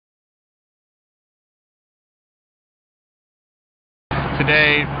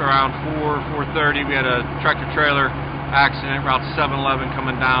Today, around 4:30, we had a tractor-trailer accident, Route 711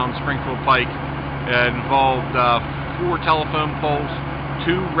 coming down Springfield Pike. It involved 4 telephone poles,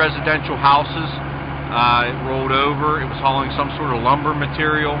 2 residential houses. It rolled over. It was hauling some sort of lumber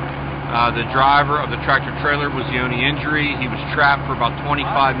material. The driver of the tractor-trailer was the only injury. He was trapped for about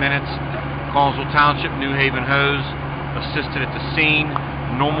 25 minutes. Connellsville Township, New Haven Hose assisted at the scene.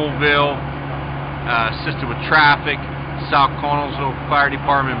 Normalville assisted with traffic. South Connellsville Fire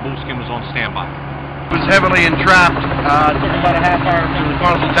Department and Bullskin was on standby. He was heavily entrapped. It took about a half hour for the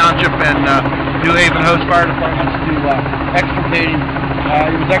Connellsville Township and New Haven Hose Fire Departments to extricate him.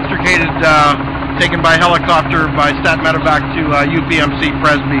 He was extricated, taken by helicopter by Stat Medevac to UPMC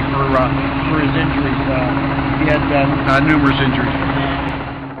Presby for his injuries. He had numerous injuries.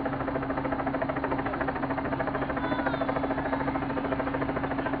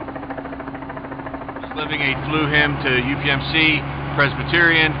 Living aid flew him to UPMC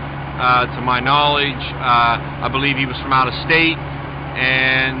Presbyterian. To my knowledge, I believe he was from out of state,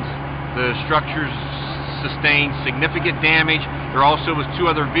 and the structures sustained significant damage. There also was 2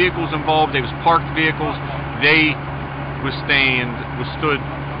 other vehicles involved. They was parked vehicles. They withstood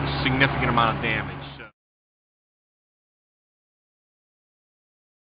a significant amount of damage.